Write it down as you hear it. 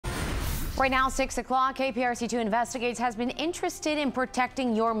Right now, 6 o'clock, KPRC2 Investigates has been interested in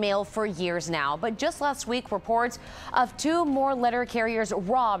protecting your mail for years now. But just last week, reports of 2 more letter carriers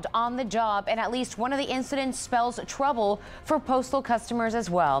robbed on the job, and at least one of the incidents spells trouble for postal customers as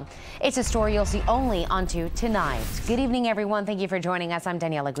well. It's a story you'll see only on 2 tonight. Good evening, everyone. Thank you for joining us. I'm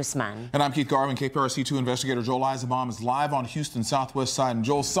Daniela Guzman. And I'm Keith Garvin. KPRC2 investigator Joel Eisenbaum is live on Houston's southwest side. And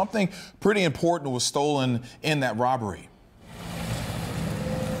Joel, something pretty important was stolen in that robbery.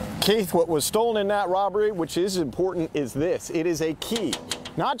 Keith, what was stolen in that robbery, which is important, is this. It is a key.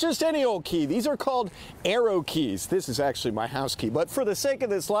 Not just any old key. These are called arrow keys. This is actually my house key, but for the sake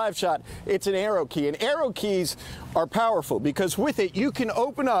of this live shot, it's an arrow key. And arrow keys are powerful because with it, you can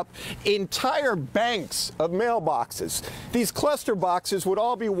open up entire banks of mailboxes. These cluster boxes would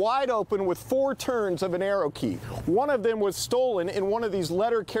all be wide open with 4 turns of an arrow key. One of them was stolen in one of these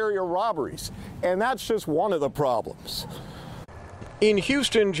letter carrier robberies, and that's just one of the problems. In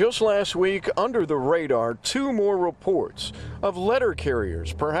Houston just last week, under the radar, 2 more reports of letter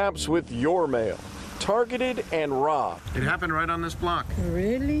carriers, perhaps with your mail, targeted and robbed. It happened right on this block.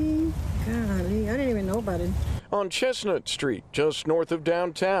 Really? Golly, I didn't even know about it. On Chestnut Street, just north of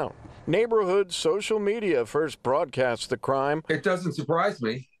downtown. Neighborhood social media first broadcast the crime. It doesn't surprise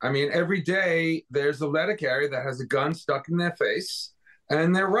me. I mean, every day there's a letter carrier that has a gun stuck in their face,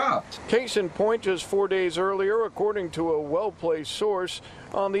 and they're robbed. Case in point, just 4 days earlier, according to a well-placed source,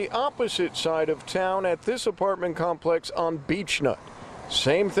 on the opposite side of town at this apartment complex on Beechnut.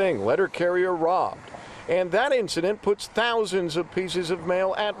 Same thing, letter carrier robbed. And that incident puts thousands of pieces of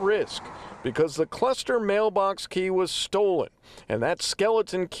mail at risk because the cluster mailbox key was stolen. And that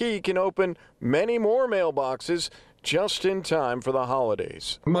skeleton key can open many more mailboxes just in time for the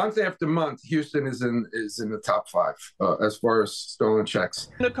holidays. Month after month, Houston is in the top 5 as far as stolen checks.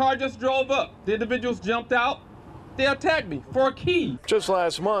 The car just drove up. The individuals jumped out. They attacked me for a key. Just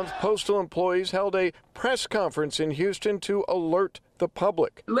last month, postal employees held a press conference in Houston to alert the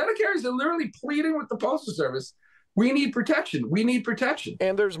public. Letter carriers are literally pleading with the Postal Service. We need protection. We need protection.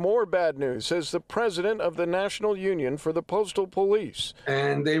 And there's more bad news, says the president of the National Union for the Postal Police.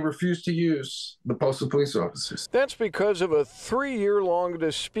 And they refuse to use the postal police officers. That's because of a 3-year-long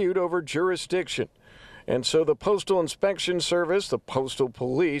dispute over jurisdiction. And so the Postal Inspection Service, the Postal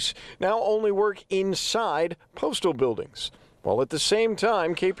Police, now only work inside postal buildings. While at the same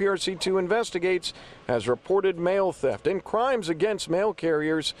time, KPRC2 Investigates has reported mail theft, and crimes against mail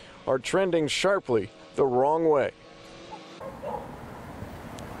carriers are trending sharply the wrong way.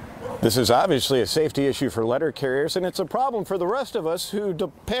 This is obviously a safety issue for letter carriers, and it's a problem for the rest of us who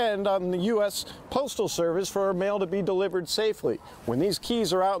depend on the U.S. Postal Service for our mail to be delivered safely. When these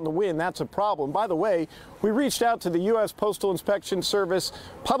keys are out in the wind, that's a problem. By the way, we reached out to the U.S. Postal Inspection Service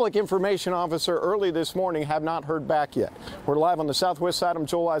Public Information Officer early this morning, have not heard back yet. We're live on the southwest side. I'm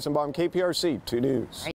Joel Eisenbaum, KPRC 2 News.